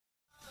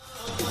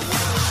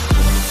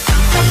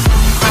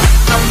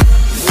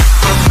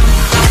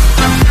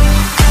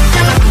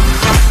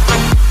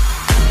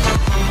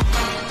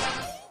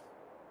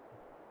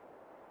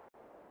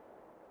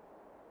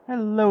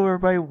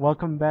everybody,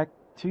 welcome back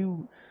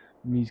to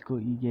Musical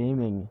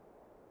E-Gaming.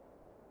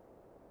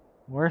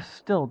 We're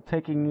still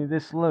taking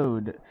this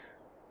load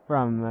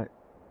from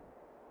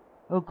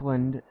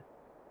Oakland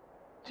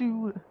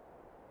to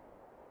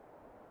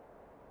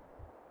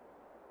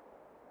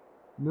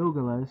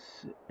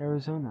Nogales,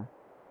 Arizona.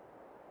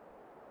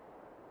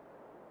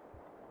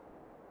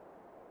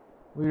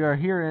 We are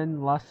here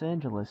in Los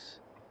Angeles.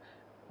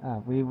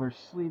 We were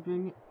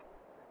sleeping,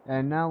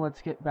 and now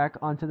let's get back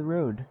onto the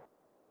road.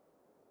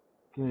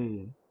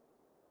 Okay.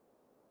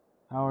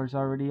 Power's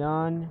already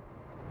on.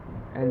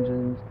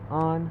 Engine's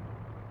on.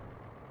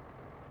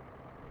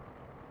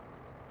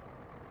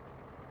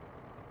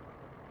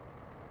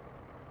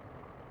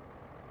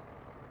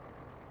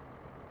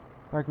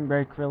 Parking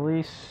brake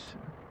release.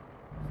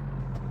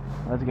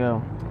 Let's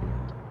go.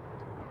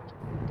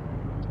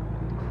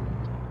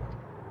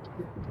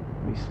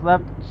 We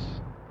slept.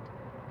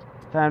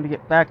 Time to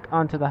get back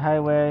onto the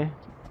highway.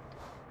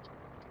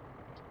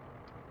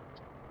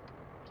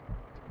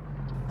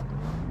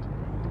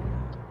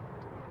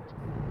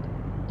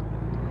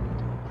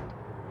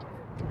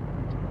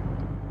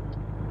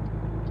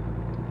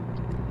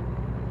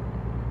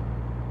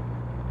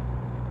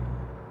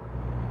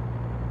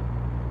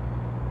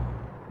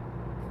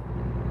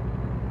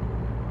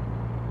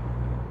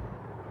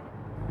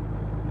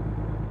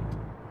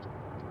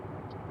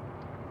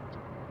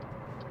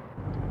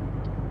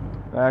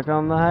 Back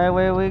on the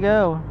highway we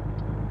go.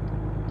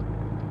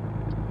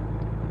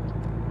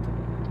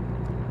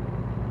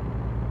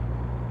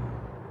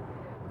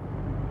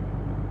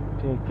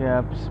 Pick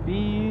up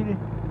speed.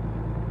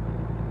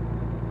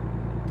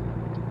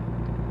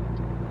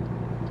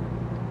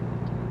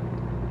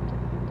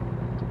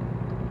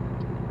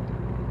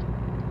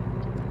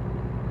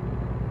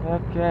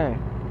 Okay.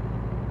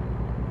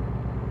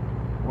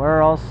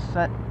 We're all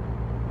set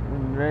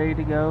and ready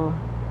to go.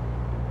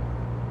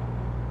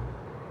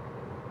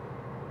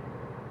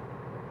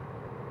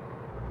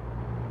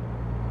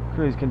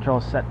 Cruise control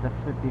set to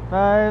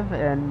 55,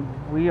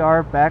 and we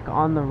are back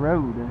on the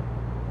road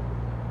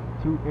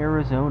to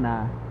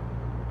Arizona.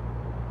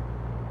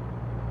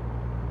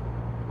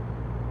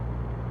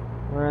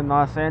 We're in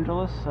Los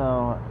Angeles,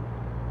 so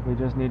we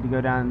just need to go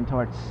down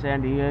towards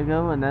San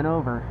Diego and then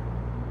over.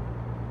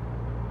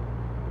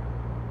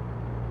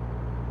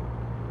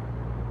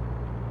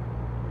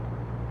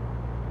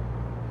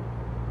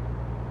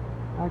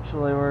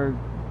 Actually,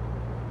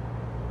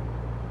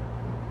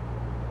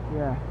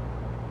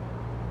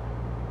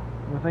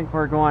 I think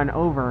we're going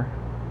over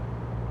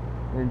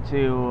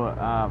into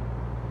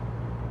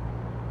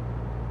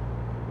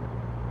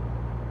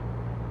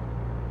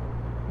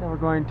we're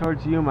going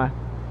towards Yuma.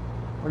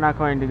 We're not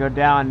going to go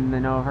down and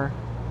then over.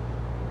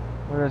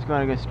 We're just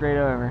going to go straight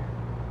over,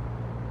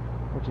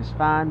 which is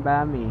fine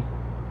by me.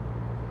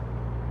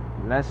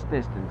 Less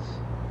distance.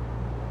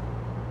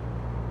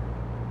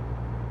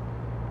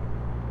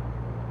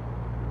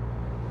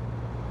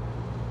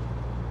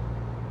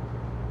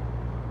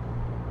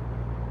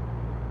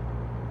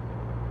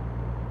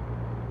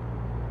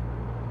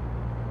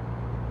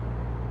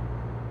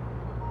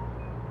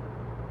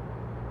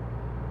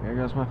 There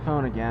goes my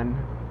phone again.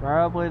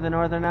 Probably the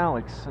Northern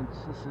Alex, since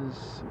this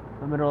is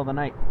the middle of the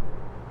night.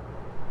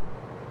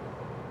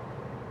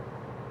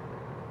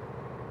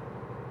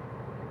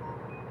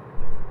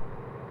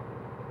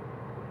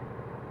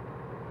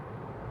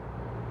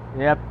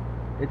 Yep,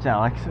 it's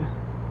Alex.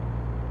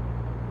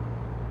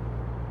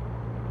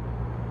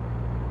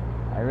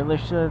 I really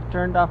should have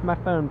turned off my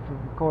phone for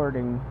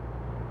recording.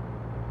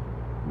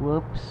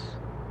 Whoops.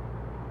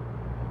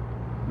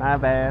 My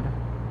bad.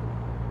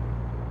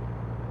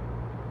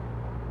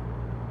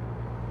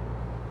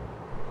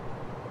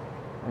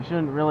 I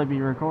shouldn't really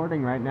be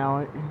recording right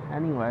now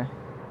anyway.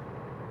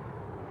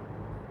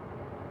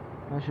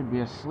 I should be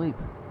asleep.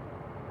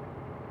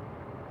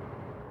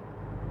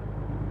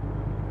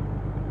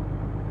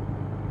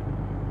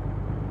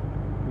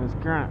 Because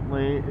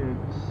currently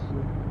it's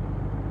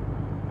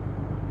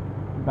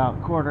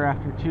about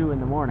 2:15 in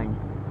the morning.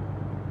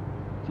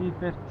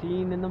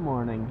 2:15 in the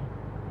morning.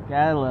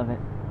 Gotta love it.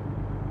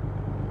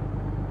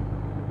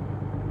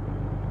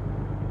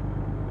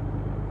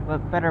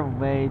 What better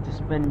way to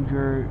spend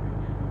your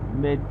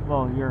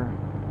your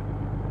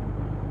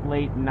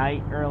late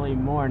night, early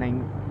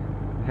morning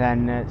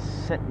than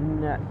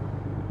sitting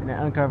in an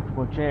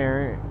uncomfortable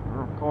chair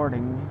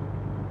recording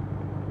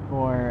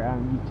for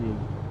YouTube.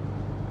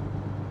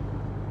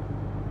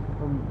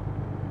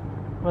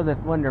 For the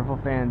wonderful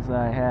fans that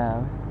I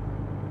have.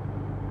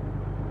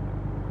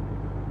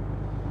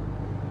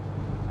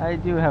 I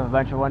do have a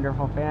bunch of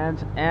wonderful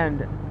fans,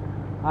 and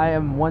I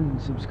am 1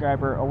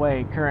 subscriber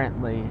away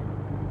currently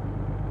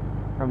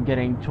from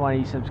getting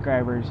 20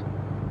 subscribers,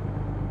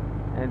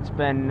 and it's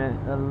been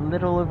a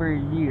little over a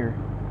year.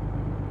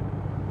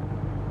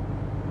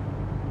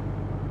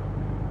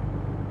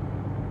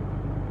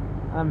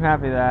 I'm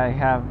happy that I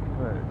have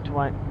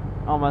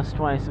almost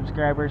 20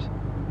 subscribers.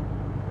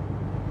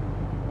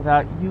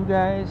 Without you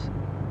guys,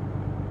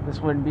 this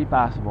wouldn't be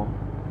possible.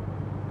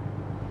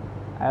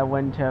 I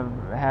wouldn't have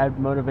had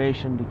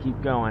motivation to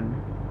keep going.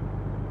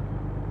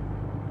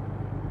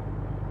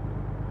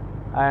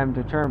 I am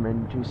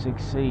determined to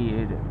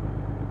succeed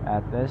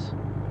at this,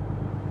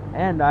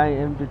 and I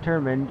am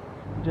determined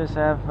to just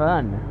have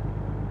fun.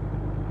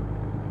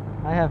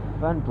 I have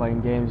fun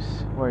playing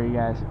games for you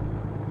guys.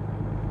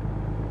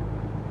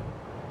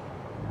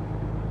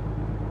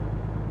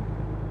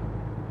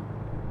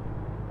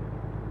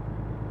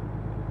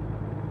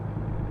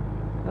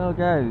 So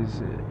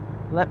guys,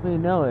 let me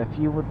know if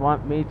you would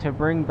want me to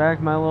bring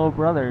back my little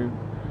brother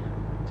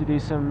to do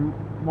some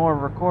more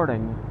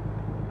recording.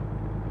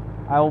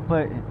 I will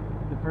put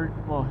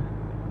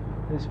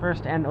his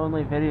first and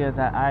only video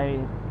that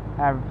I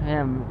have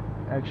him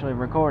actually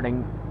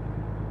recording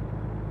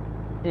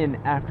in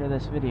after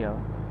this video.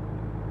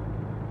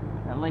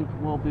 That link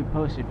will be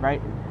posted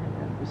right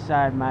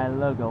beside my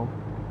logo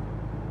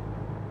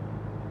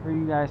for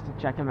you guys to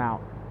check him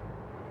out.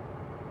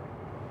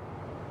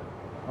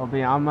 It'll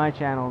be on my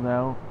channel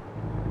though,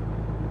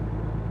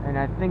 and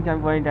I think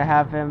I'm going to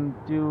have him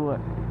do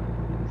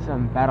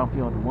some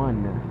Battlefield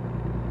 1,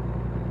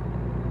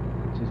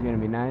 which is going to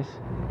be nice.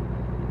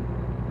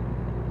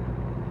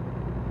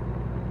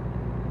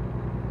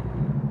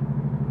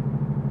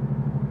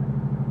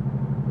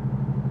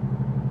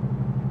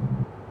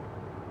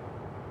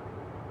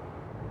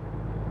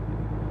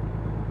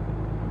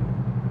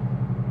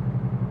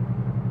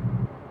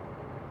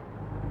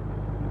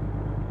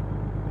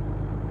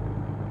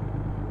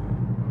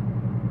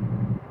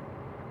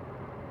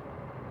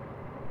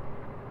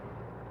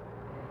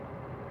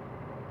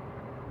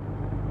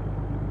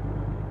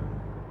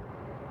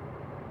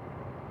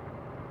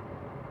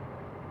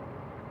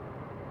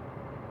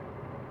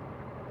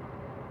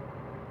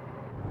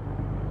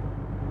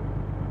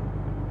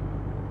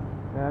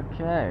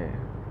 Okay.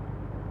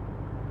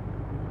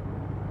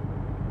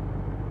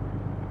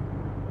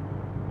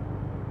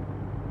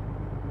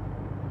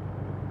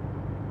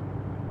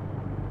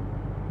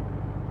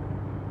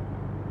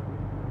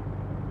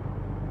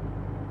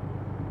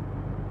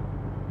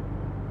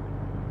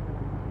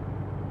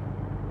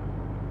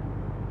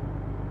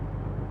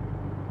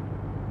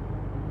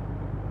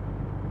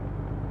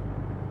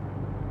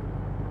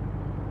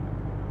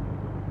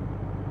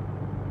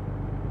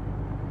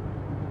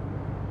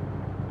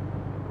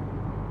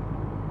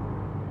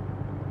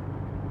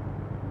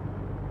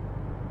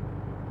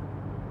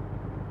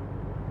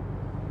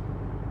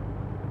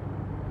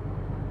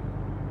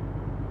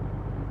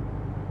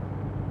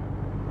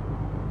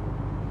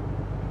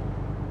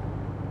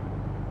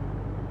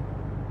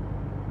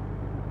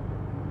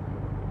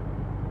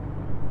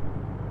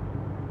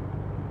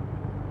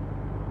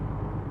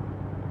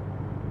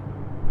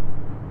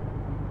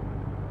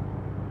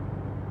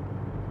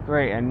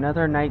 Great,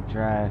 another night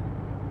drive.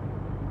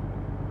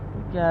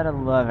 You gotta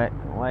love it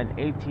when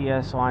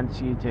ATS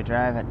wants you to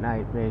drive at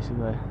night,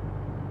 basically.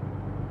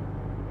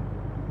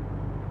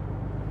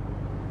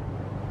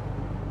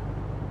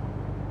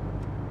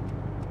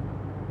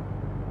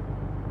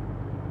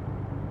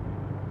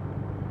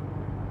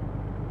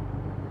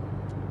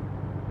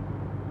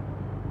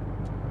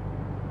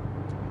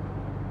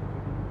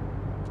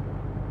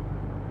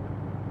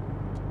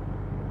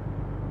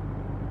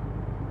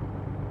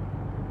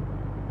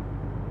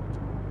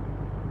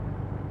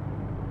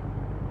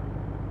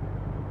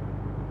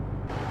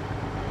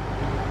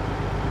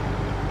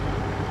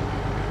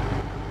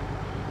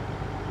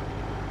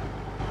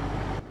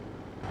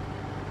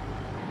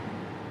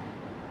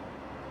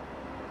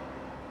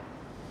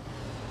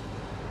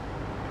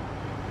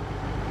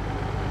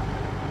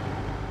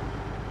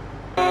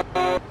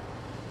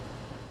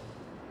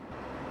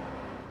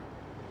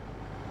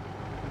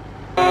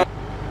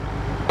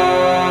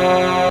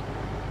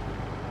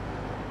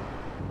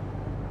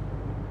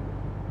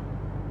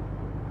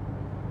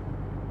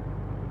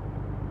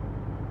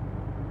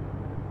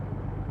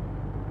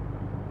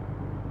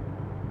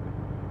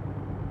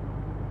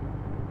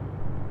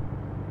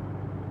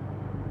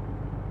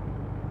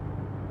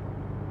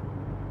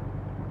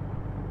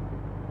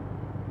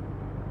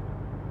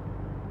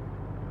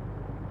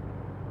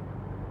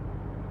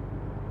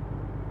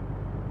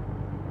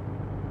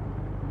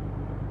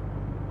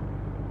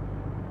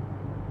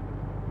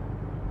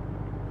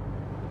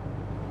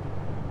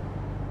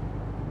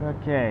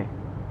 Okay.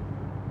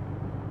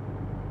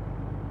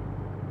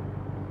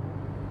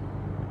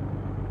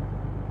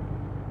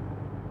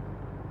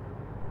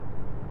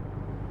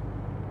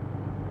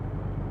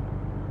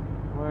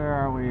 Where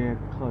are we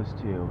close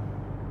to?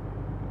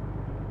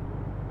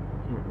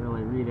 Can't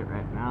really read it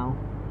right now.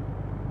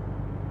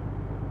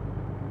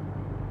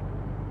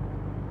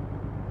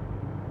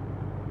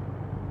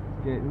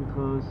 Getting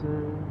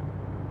closer.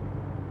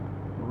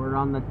 We're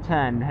on the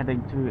 10,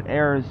 heading to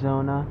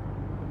Arizona.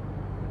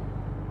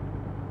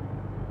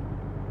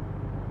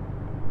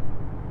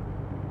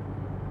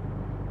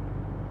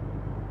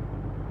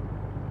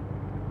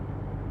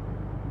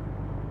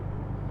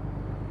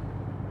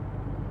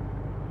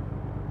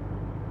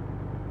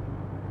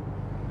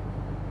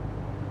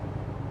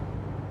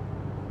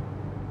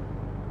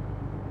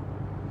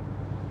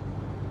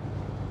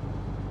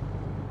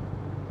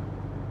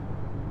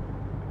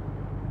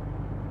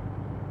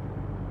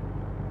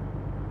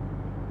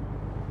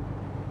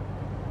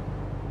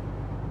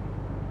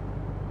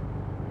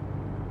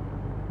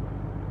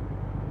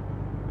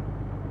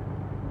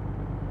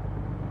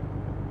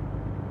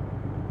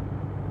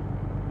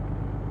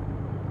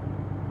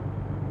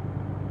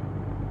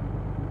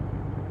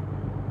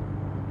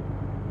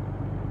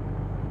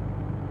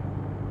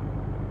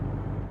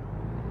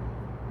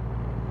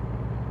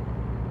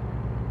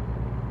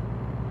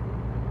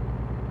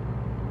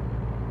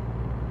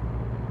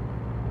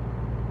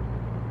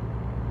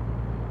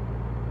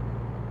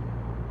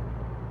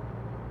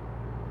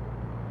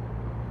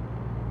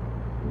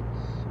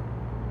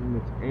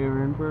 it's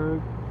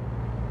Ehrenberg.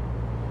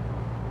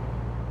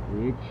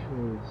 The H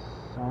was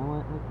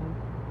silent, I think.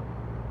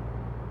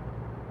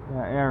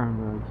 Yeah,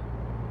 Ehrenberg.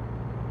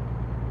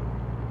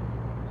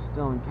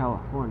 Still in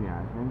California,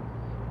 I think.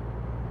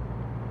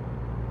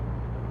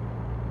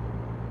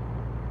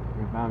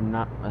 If I'm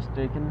not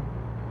mistaken.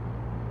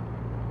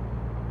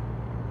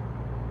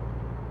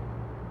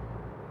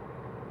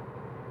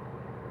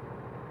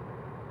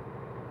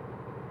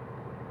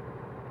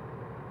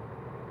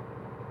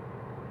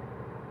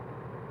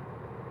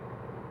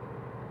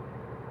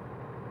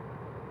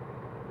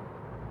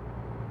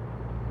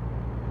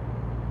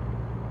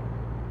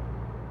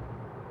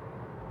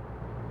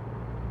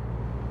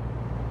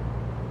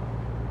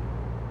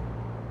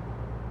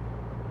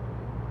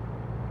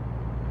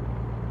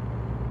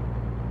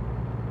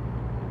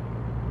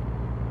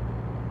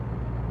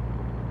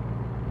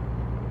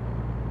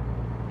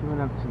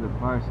 Up to the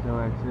Barstow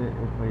exit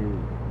if we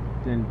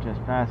didn't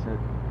just pass it.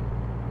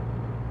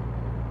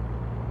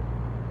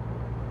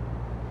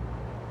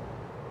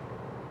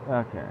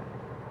 Okay.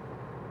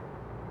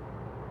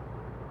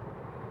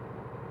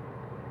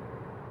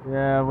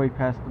 Yeah, we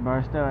passed the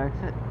Barstow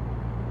exit.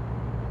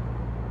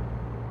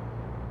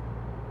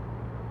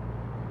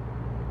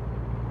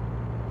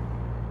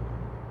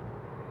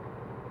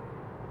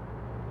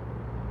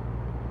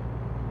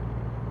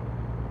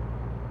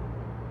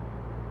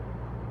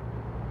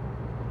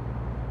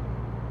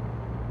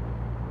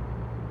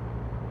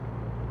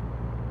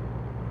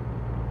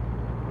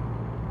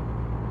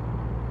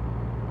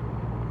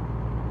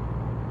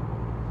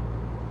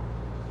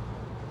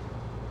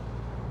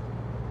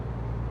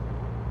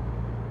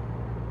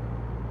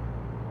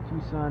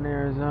 Tucson,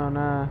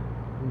 Arizona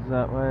is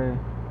that way.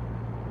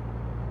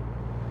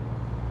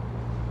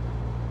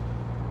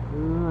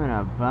 Ooh, and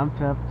I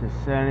bumped up to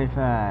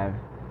 75.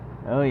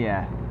 Oh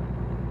yeah.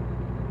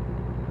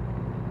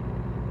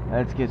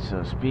 Let's get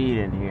some speed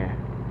in here.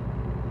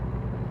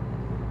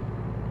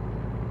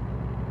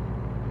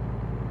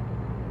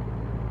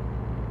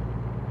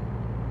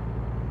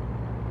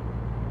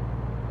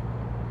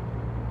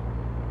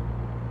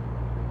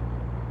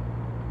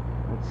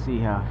 Let's see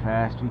how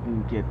fast we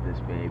can get this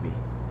baby.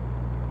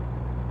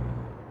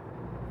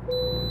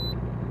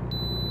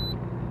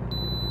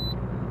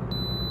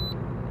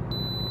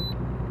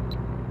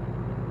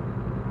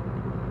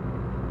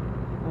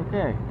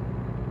 Okay.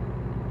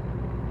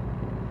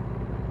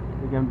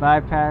 We can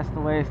bypass the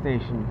way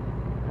station.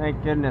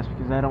 Thank goodness,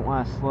 because I don't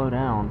want to slow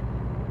down.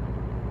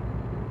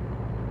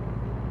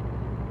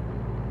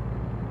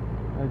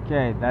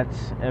 Okay,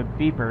 that's a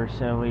beeper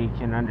so we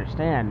can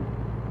understand.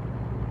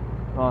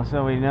 Well,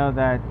 so we know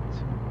that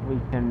we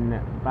can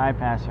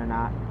bypass or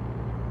not.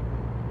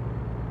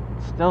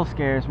 It still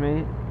scares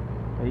me,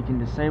 but you can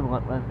disable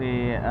it with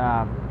the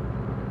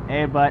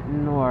A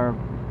button or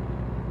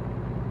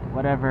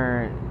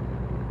whatever.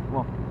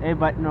 Well, A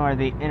button or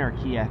the enter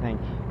key, I think,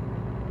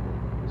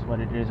 is what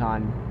it is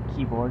on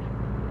keyboard.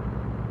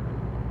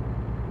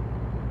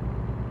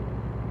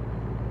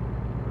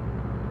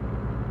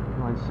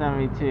 On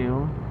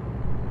 72.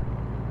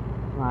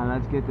 Come on,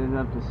 let's get this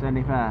up to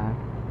 75.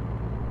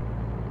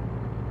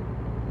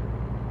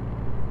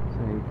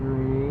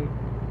 73.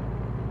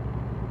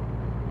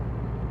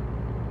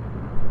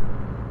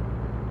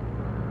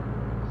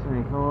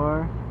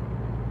 74.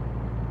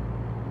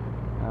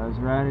 I was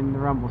right in the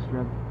rumble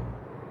strip.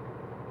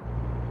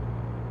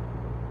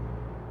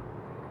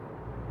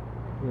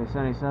 Yeah,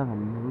 77.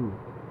 Ooh.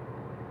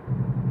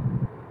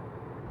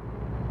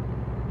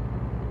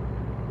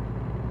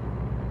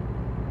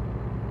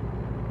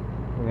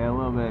 We got a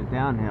little bit of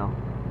downhill.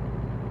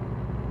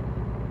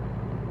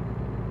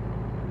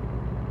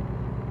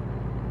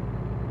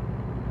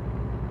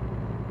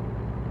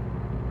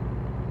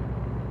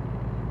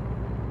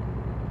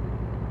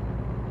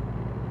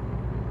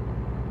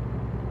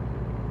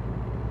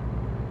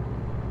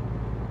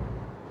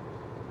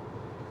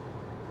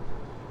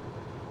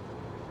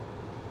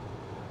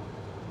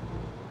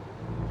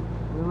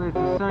 It's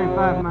a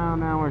 75 mile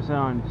an hour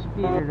zone.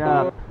 Speed it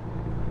up.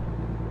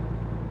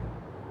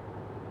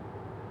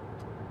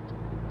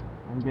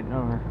 I'm getting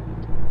over.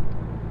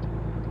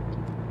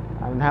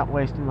 I'm not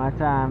wasting my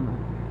time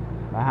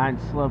behind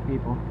slow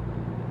people.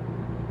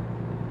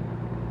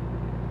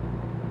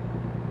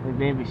 They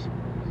maybe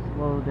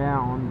slow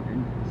down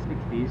in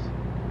the 60s.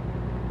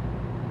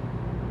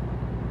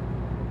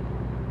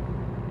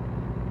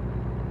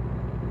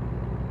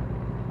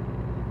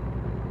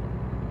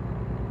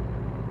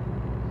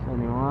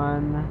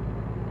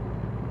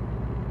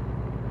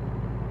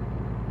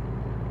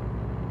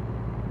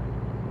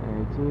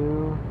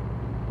 Two,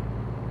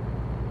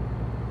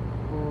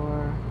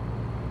 4,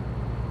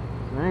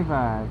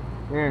 75.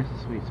 There's the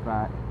sweet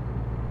spot.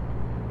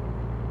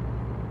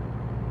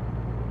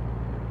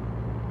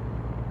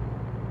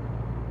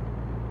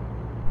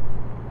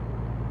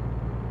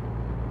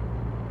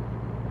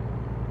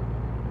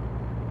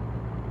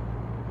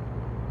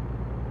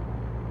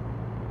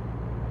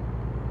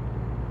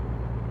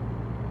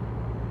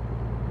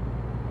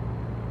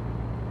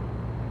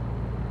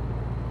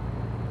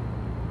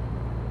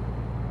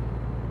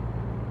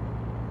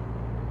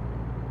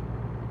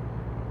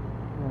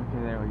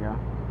 go.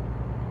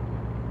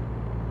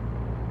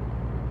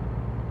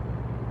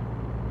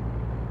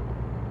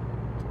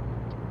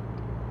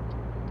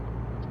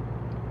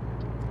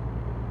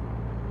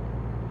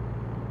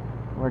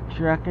 We're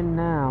trucking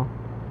now.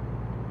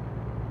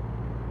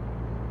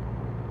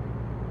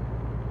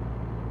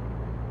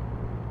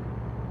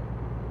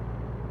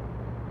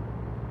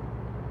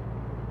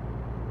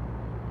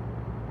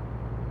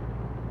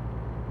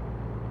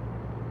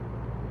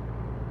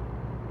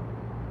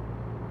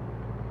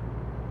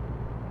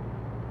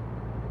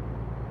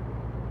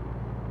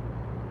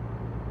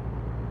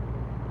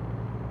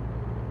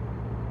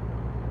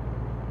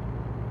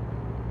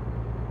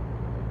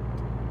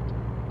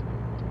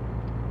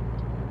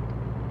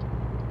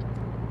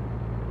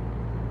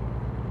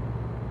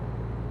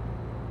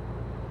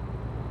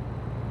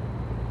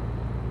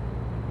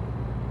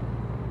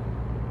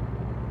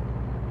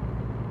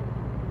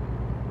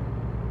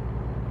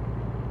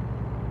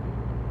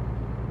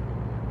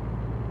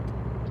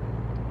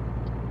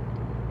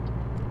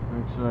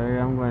 Actually,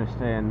 I'm going to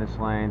stay in this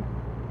lane.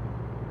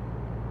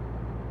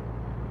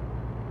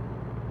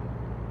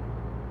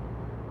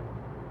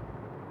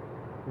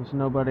 There's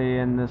nobody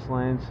in this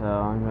lane, so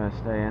I'm going to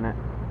stay in it.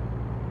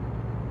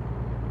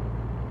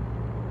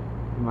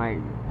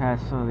 Might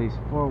pass some of these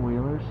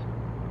four-wheelers.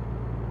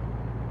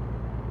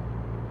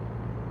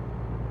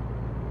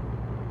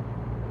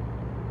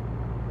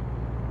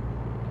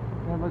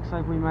 It looks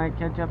like we might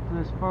catch up to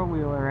this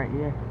four-wheeler right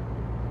here.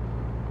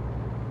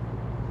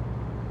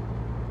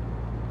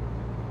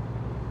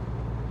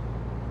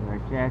 We're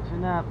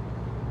catching up.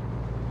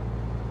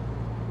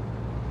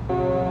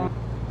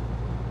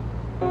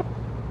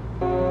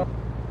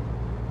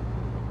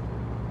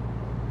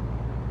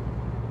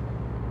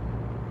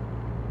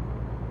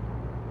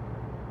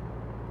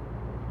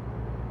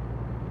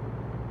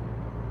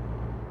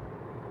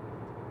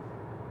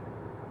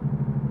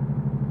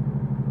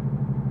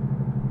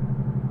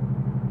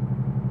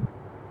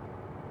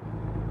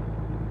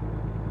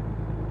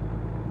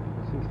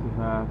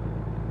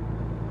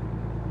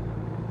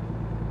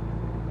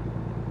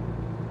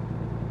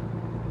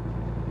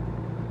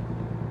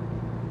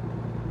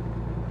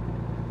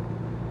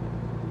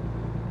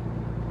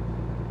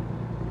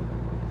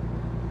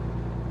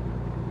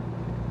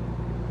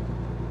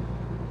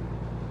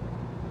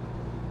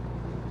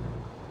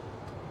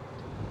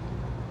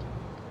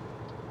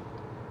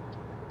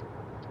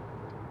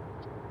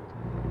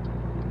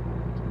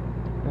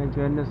 Thank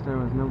goodness there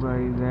was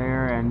nobody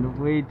there, and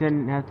we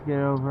didn't have to get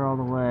over all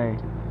the way.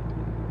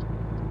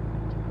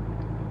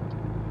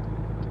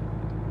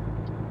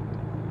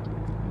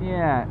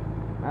 Yeah,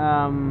 what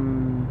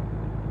am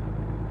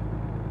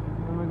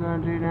I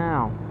gonna do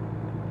now?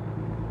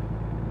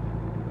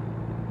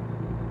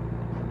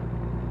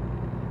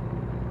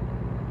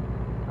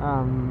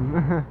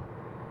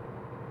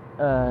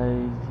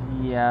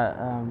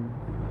 Yeah,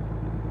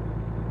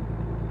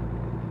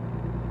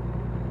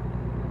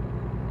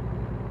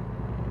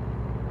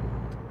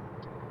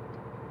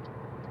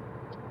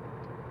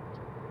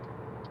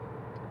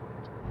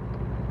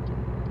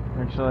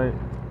 actually,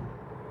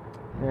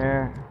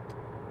 there.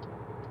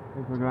 I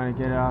think we're going to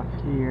get off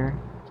here.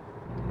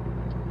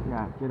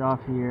 Yeah, get off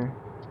here.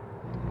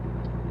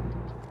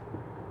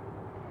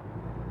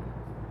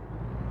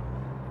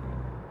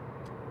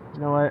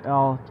 You know what?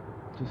 I'll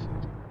just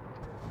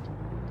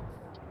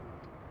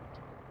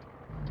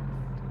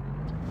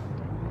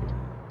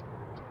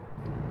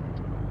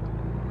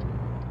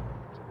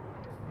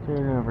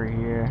turn over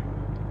here.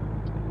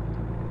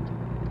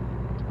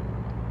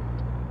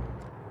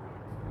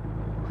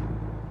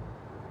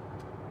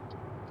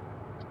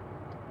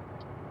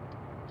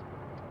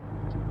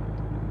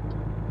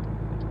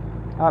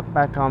 Up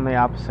back on the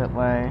opposite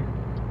way.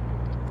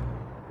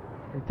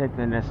 And take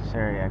the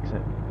necessary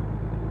exit.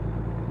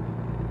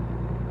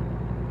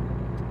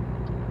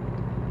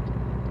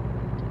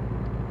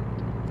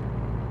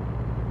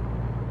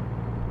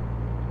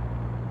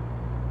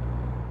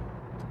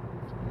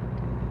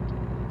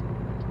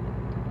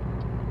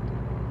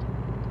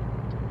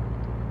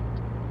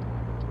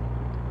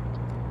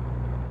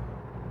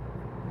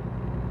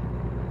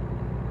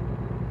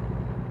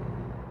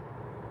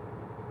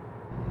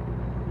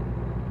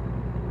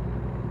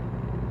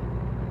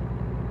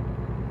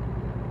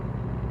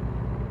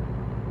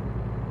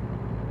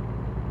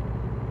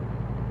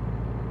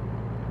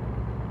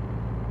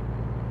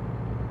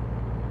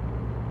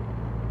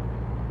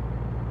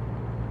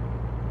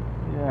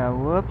 Yeah,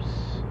 whoops.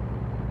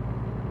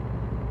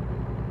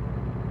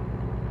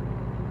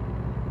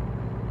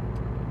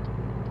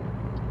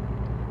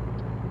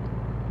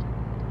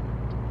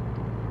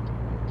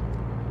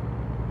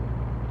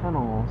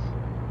 Tunnels.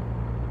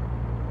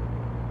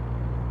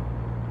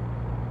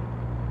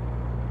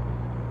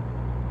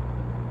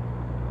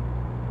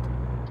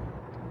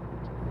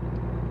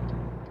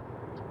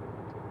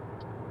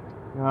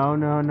 No,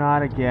 no,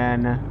 not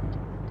again.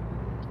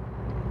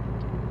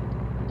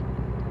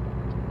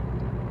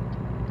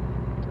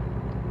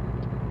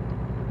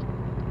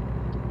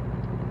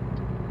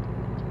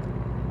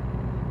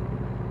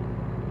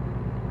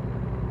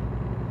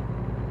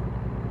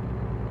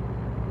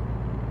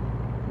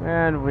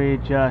 And we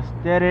just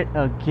did it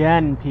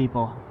again,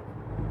 people.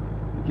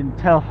 You can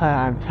tell that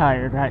I'm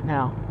tired right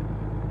now.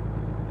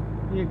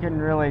 You can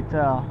really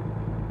tell.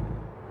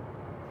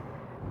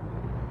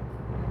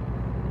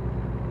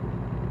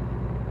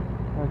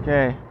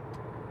 Okay.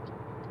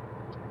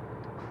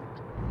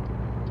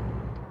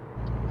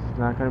 It's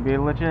not gonna be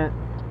legit,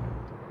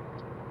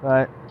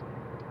 but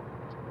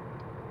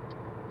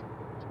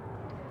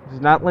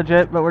it's not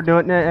legit, but we're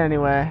doing it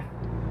anyway.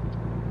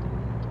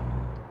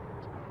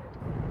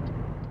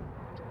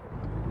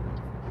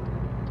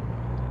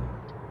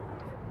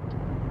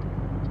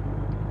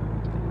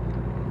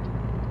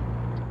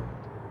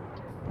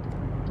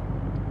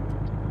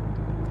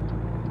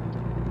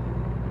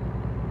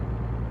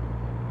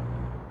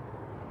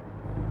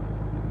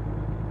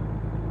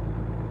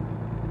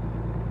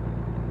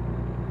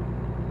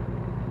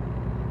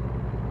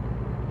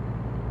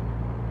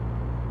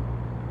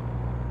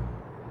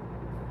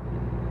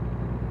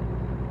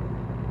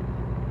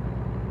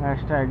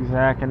 Hashtag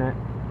zacking it.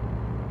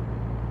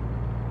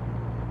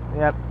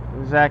 Yep,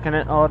 zacking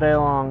it all day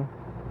long.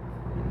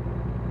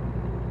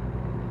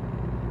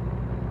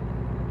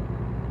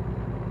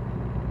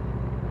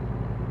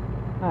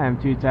 I am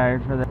too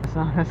tired for this,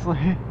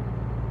 honestly.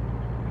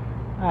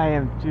 I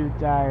am too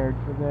tired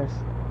for this.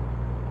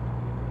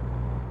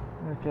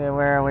 Okay,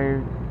 where are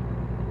we?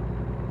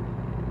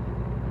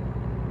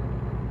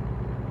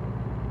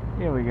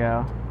 Here we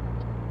go.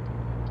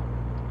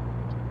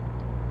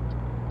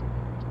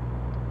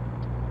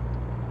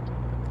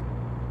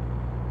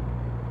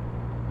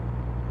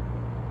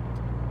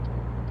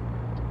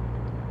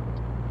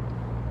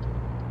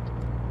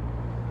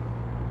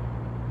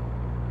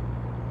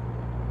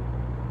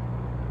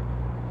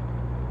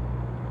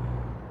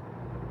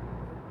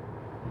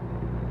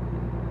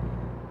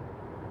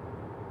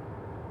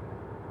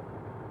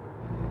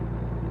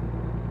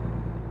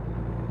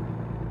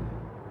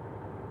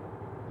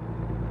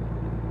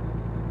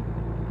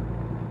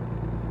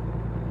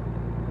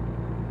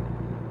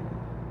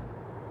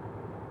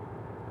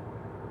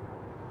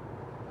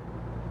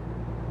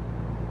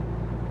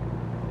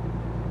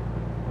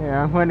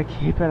 Yeah, I'm going to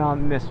keep it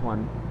on this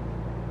one.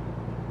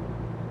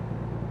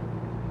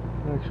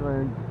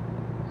 Actually,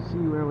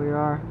 see where we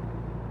are.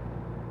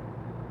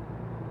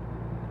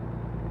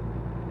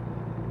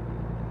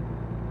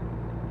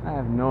 I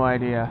have no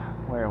idea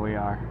where we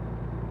are.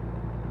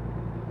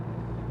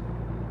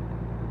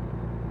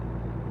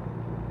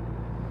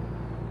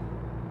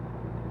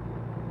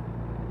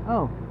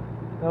 Oh,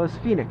 that was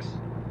Phoenix.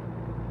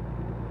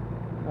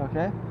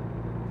 Okay.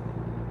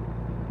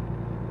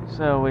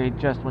 So we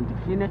just went to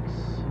Phoenix.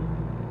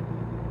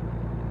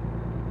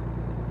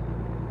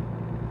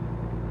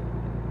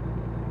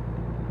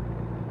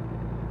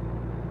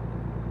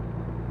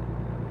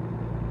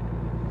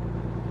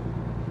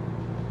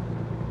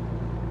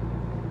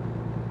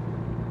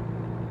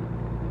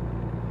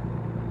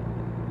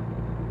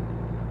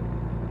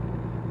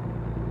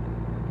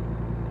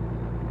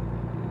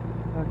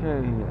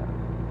 Okay,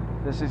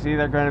 this is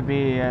either going to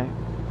be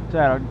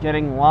titled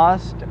Getting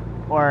Lost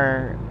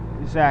or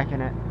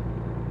Zacking It.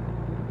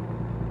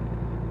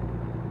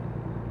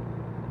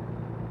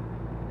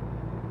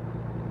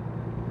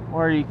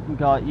 Or you can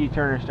call it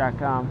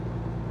uturners.com.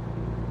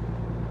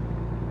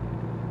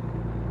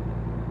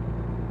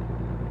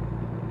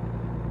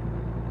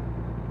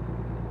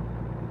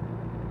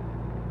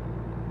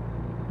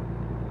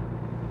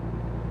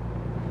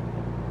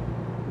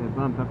 We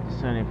bump up to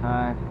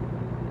 75.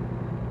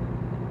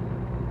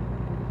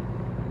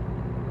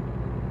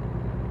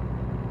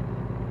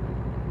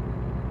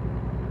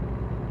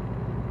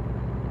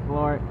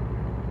 Floor it.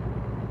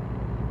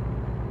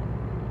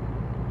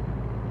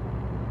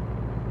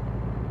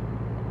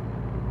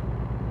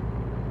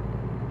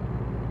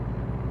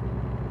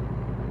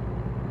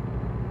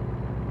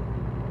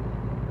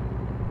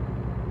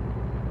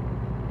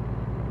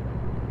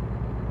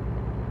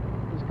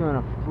 Just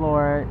gonna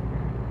floor it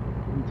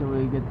until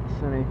we get to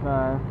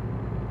 75.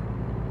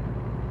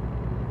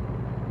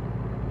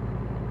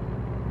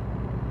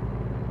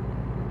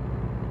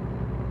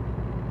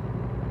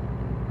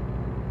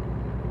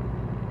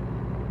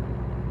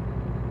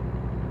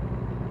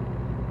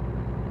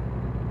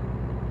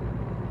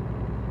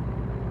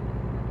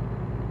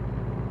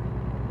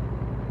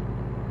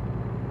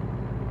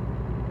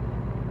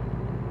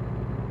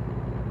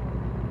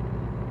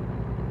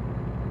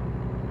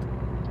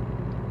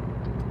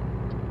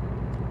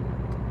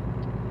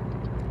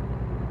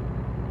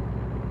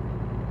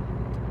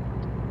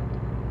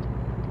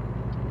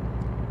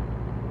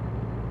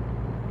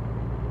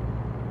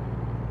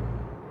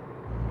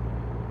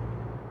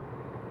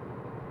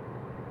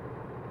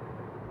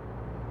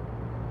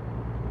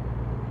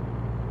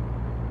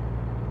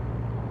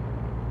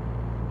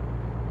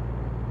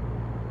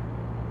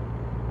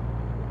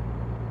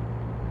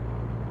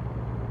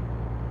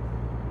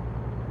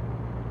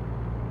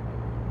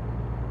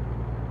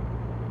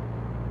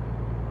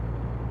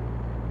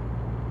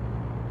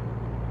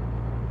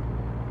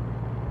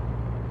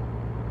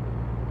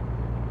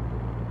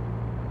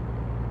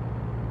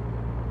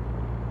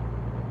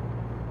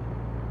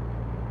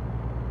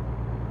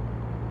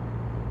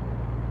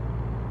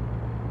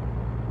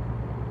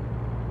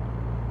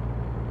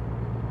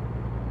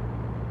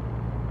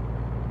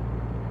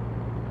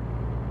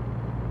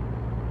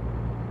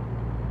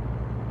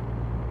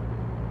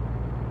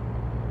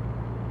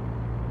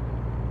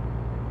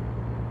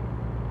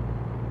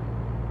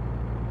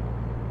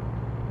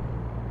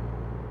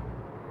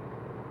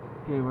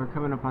 Okay, we're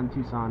coming up on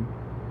Tucson.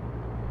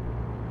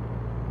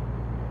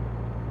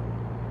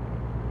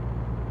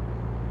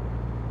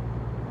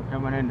 We're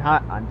coming in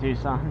hot on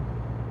Tucson.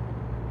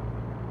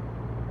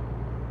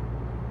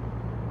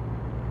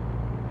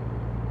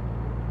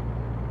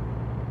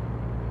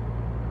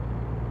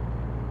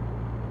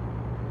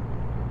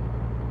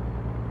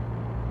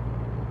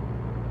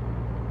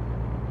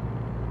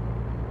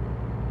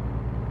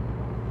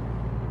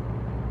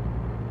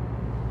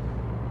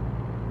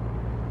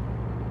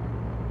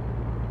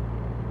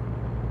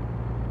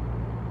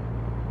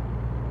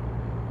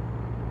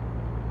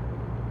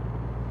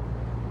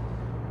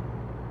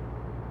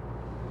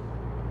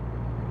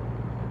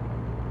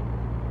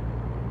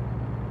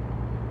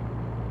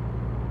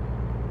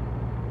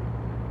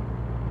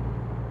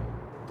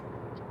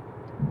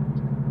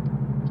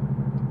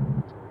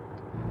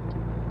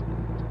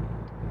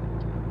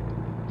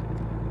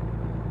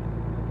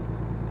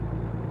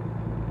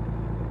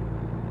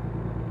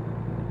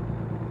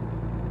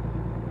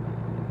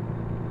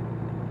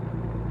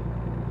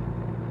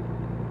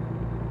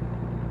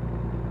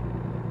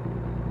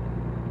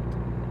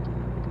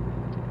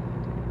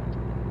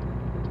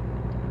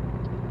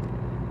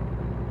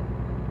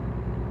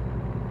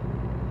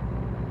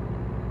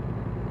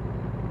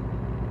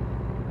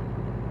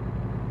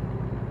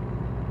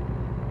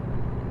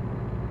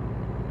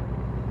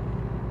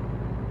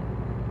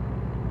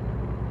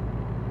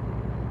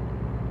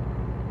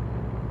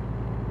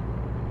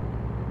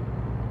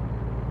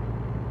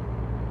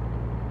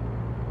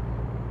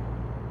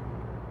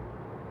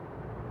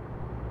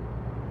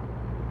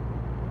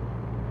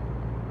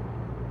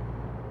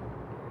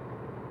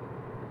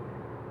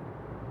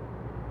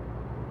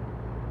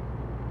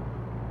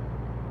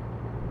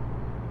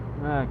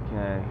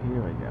 Okay, here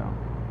we go.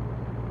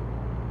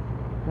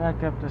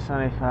 Back up to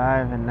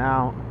 75, and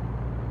now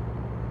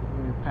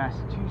we're past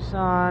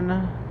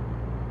Tucson.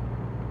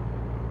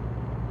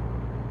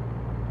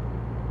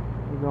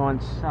 We're going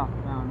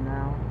southbound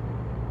now.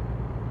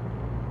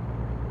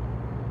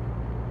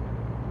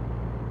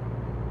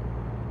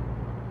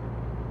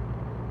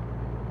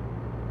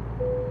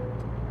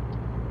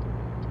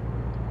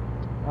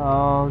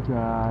 Oh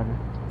God.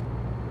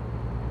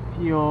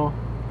 Fuel.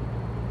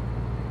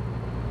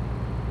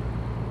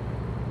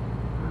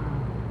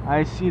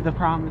 I see the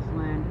promised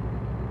land.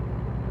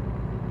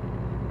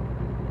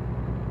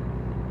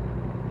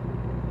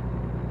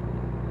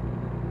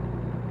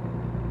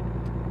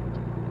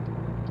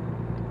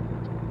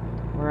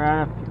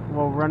 We're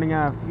running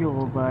out of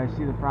fuel, but I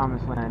see the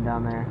promised land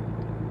down there.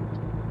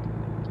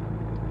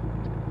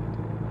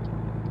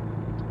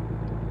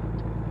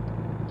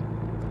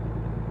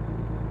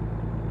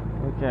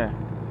 Okay.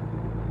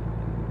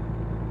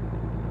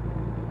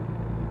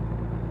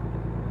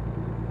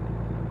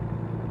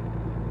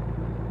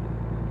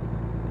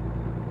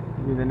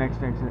 Be the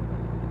next exit.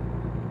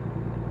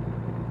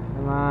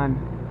 Come on.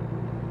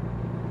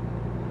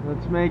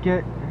 Let's make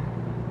it.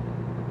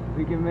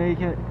 We can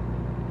make it.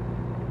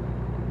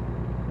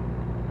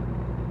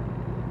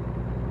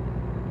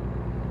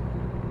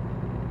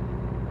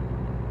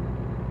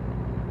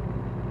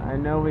 I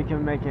know we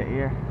can make it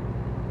here.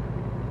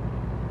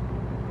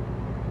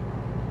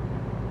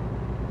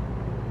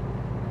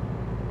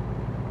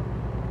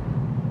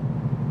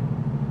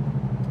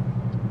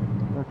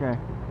 Okay.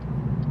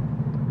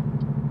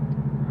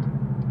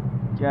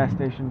 Gas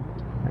station.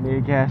 I need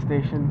a gas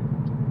station.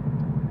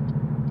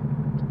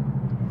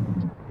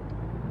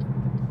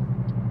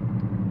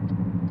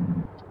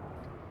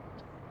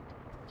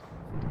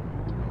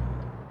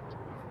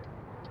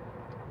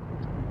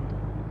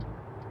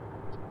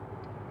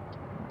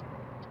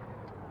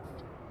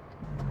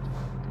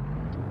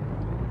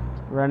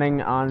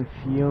 Running on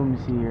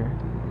fumes here.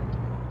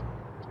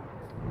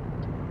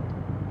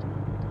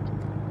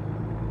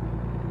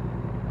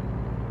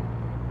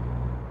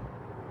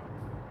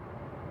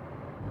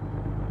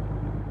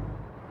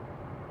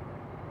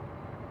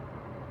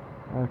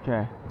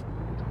 Okay.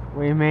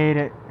 We made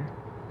it.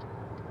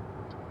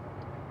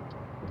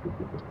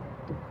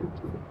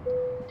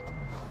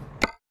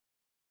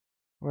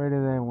 Where do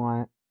they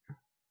want it?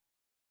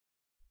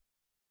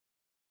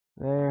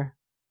 There.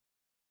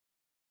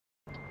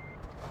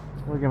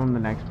 We'll give them the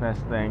next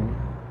best thing.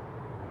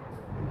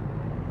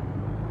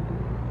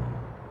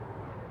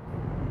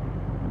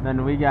 And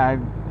then we got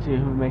to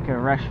make a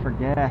rush for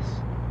gas.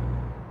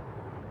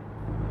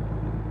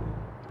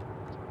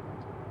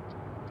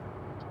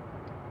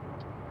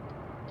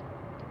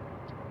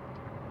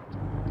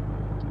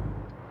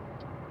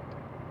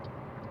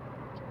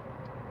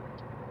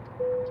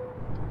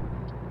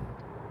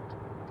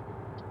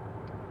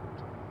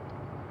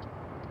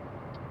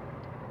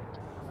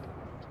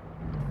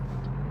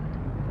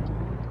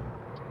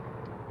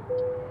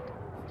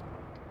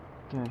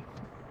 Okay.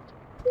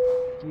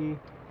 See?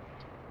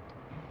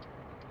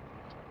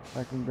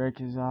 Parking brake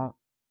is out.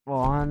 Well,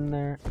 on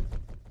there.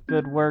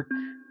 Good work.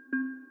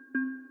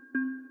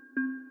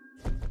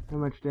 How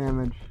much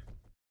damage?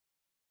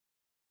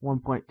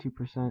 1.2%.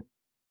 It's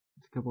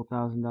a couple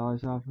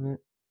 $1,000s off of it.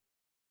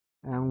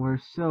 And we're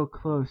so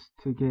close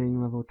to getting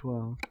level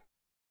 12.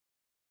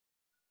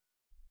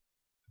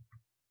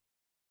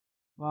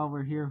 while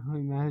we're here,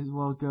 we might as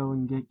well go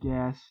and get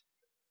gas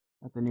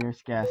at the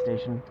nearest gas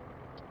station.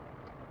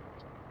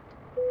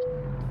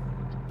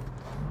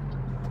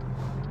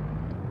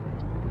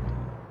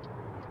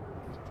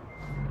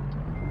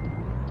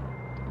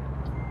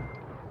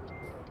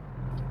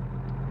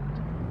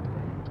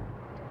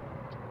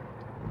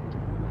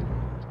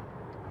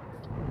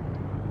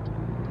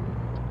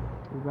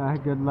 Goodbye,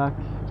 good luck.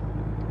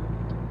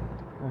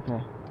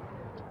 Okay.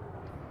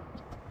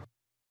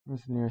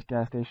 Where's the nearest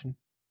gas station?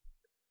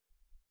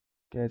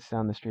 Okay, it's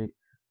down the street.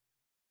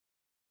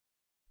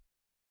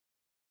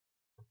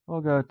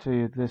 We'll go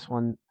to this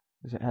one,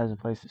 because it has a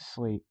place to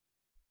sleep.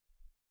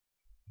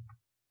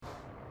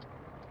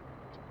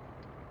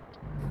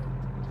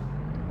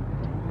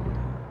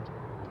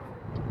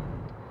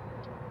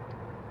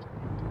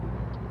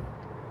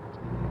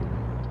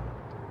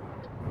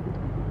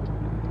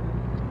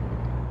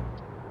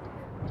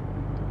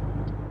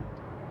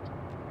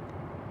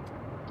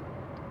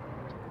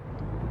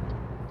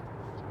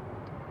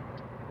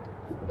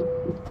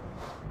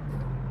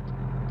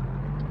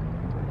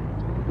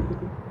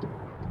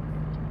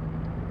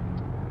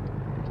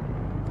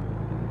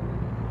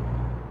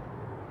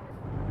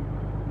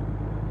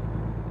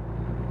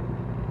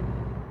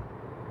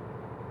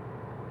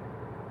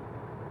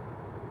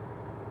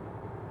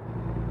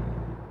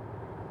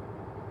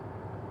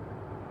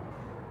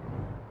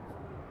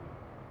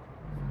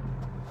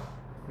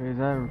 Is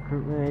that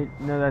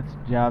recruitment? No, that's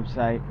job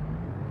site.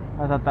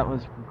 I thought that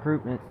was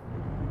recruitment.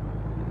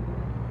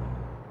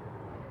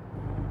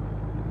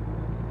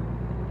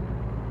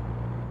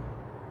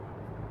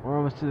 We're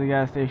almost to the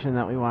gas station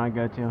that we want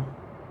to go to.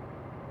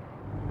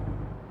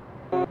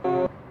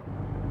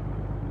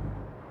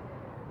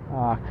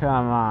 Oh,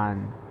 come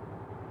on.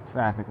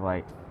 Traffic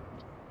light.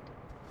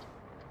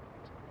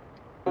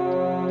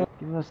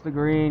 Give us the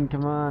green,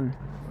 come on.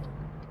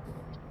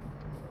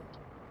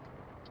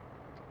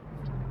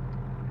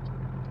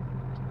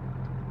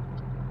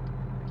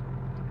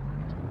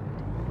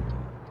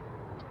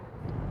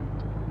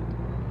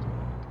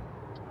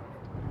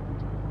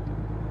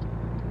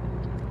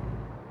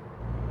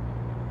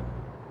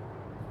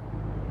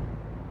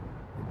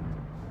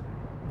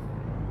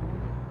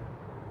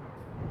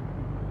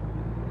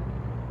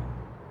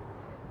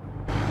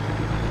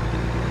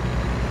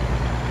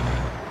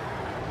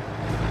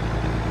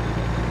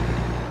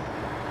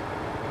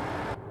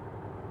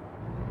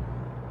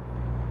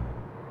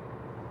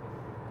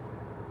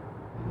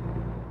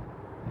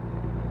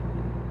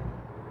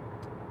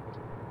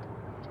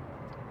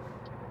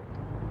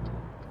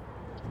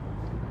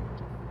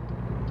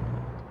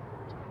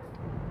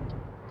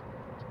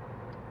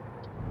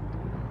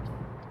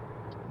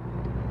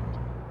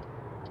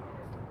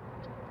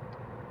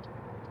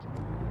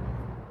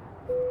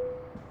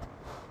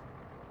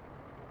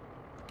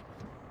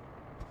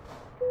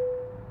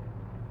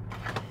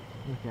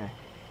 Okay.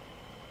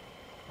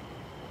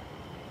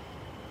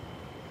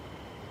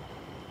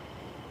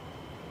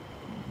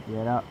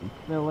 Get up and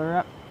fill her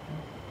up.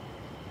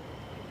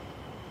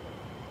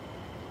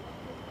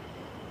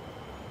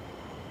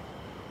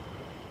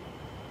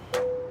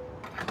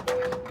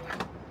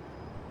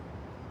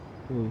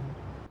 Okay,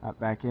 hop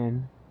back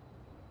in.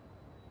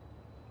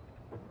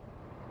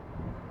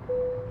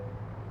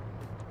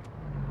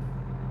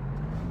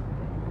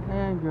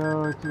 And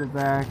go to the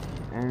back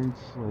and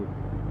sleep.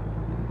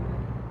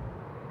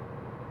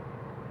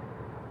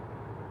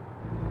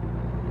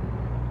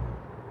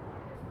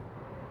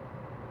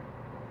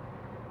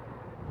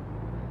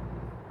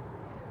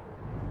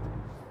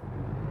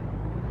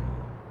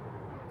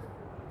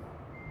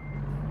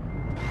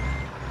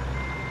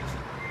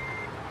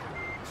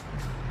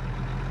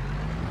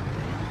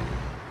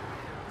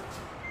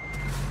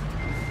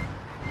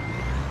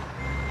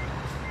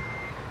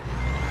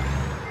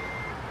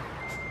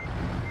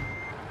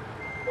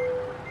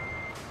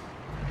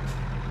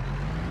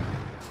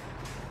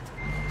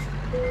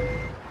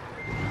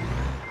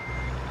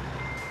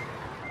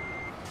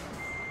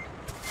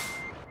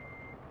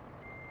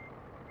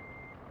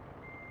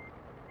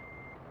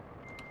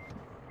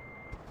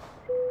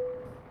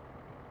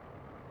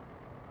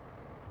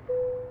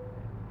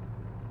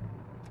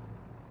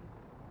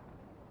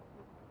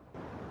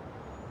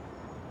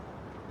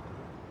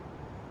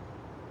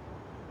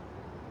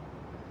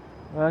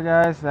 Well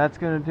guys, that's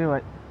gonna do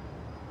it.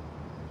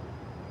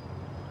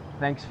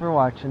 Thanks for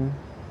watching,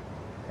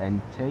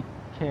 and take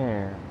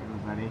care,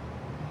 everybody.